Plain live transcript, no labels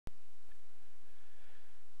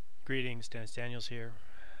Greetings, Dennis Daniels here.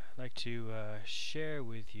 I'd like to share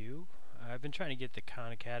with you, I've been trying to get the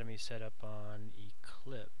Khan Academy set up on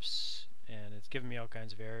Eclipse, and it's given me all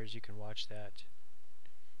kinds of errors. You can watch that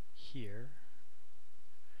here.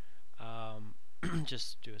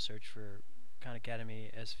 Just do a search for Khan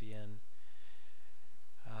Academy SVN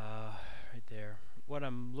right there. What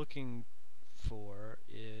I'm looking for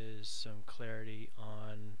is some clarity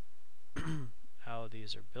on how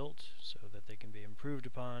these are built so that they can be improved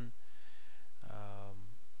upon,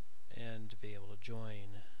 and to be able to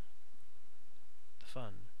join the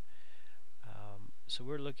fun. So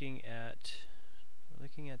we're looking at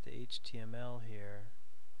the HTML here,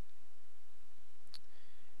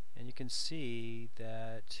 and you can see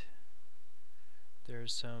that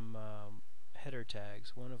there's some header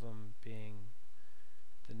tags, one of them being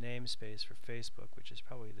the namespace for Facebook, which is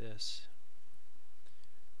probably this.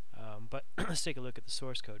 But let's take a look at the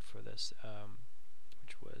source code for this,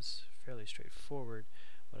 which was fairly straightforward.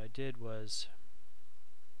 What I did was,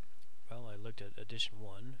 well, I looked at edition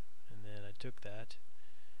 1, and then I took that,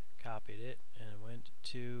 copied it, and went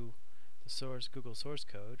to the source, Google source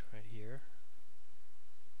code right here,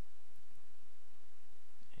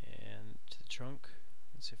 and to the trunk.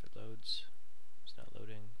 Let's see if it loads. It's not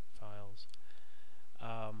loading files.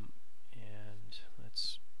 And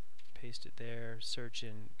let's paste it there, search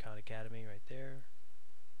in Khan Academy right there,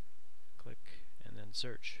 click, and then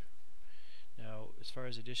search. Now, as far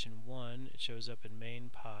as edition 1, it shows up in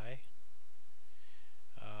MainPy,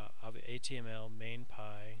 HTML,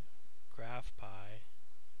 MainPy, GraphPy,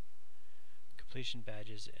 completion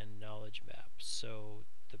badges, and knowledge maps. So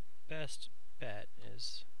the best bet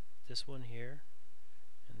is this one here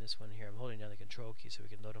and this one here. I'm holding down the control key so we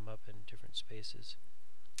can load them up in different spaces.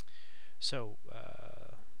 So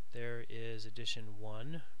there is edition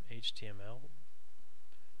 1 HTML.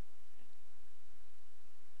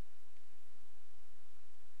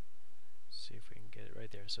 See if we can get it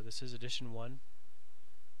right there. So this is edition 1,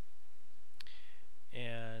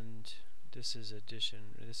 and this is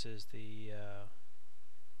the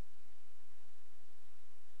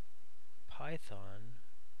Python.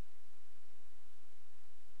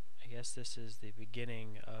 I guess this is the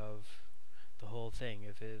beginning of the whole thing.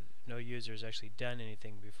 If no user has actually done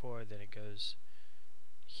anything before, then it goes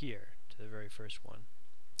here to the very first one.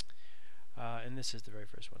 And this is the very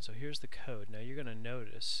first one. So here's the code. Now you're going to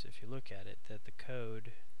notice, if you look at it, that the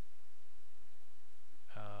code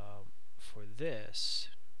for this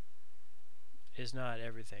is not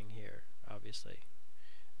everything here, obviously.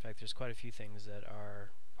 In fact, there's quite a few things that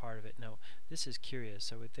are part of it. Now, this is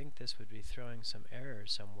curious. I would think this would be throwing some error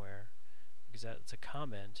somewhere, because that's a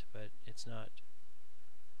comment, but it's not.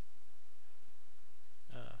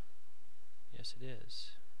 Yes, it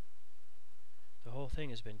is. The whole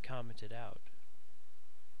thing has been commented out,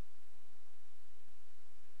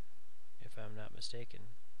 if I'm not mistaken.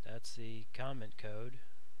 That's the comment code,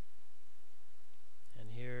 and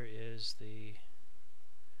here is the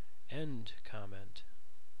end comment.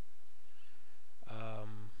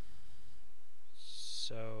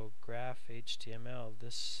 So graph HTML,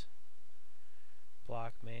 this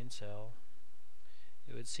block main cell,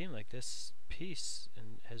 it would seem like this piece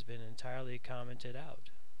has been entirely commented out,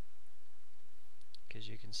 because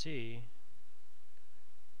you can see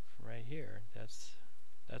from right here, that's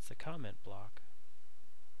the comment block.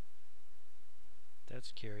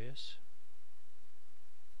 That's curious.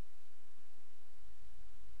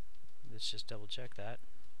 Let's just double check that.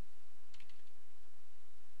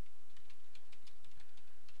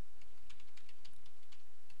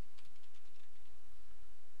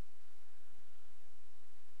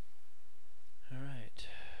 Alright.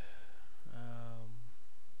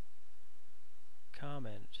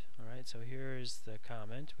 Comment. Alright, so here's the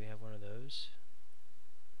comment. We have one of those.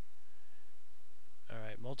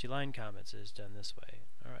 Alright, multi-line comments is done this way.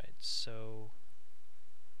 Alright, so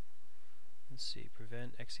let's see,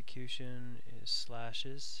 prevent execution is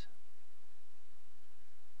slashes.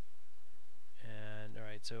 And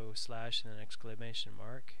alright, so slash and then exclamation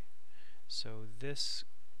mark. So this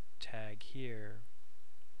tag here,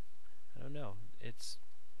 I don't know, it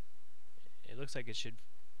looks like it should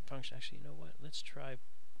function. Actually, you know what, let's try,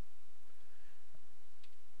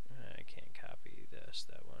 I can't copy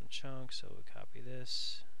that one chunk, so we'll copy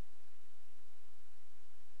this,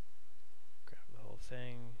 grab the whole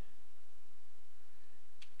thing,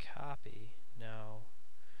 copy. Now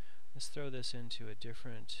let's throw this into a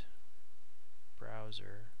different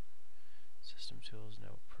browser. System tools,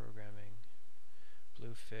 no, programming,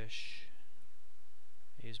 Bluefish.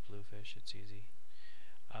 I use Bluefish, it's easy.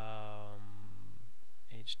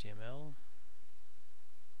 HTML.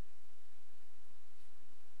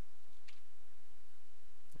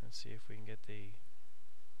 see if we can get the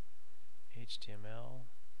HTML.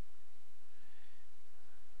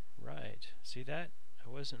 Right. See that? I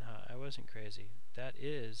wasn't crazy. That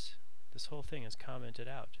is, this whole thing is commented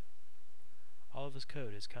out. All of his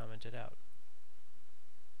code is commented out.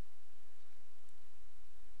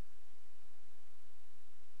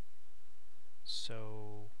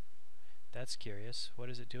 So that's curious. What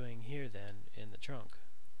is it doing here then in the trunk?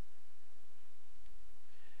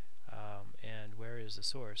 And where is the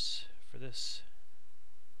source for this?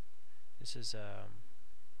 This is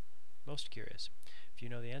most curious. If you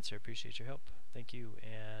know the answer, appreciate your help. Thank you,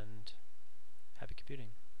 and happy computing.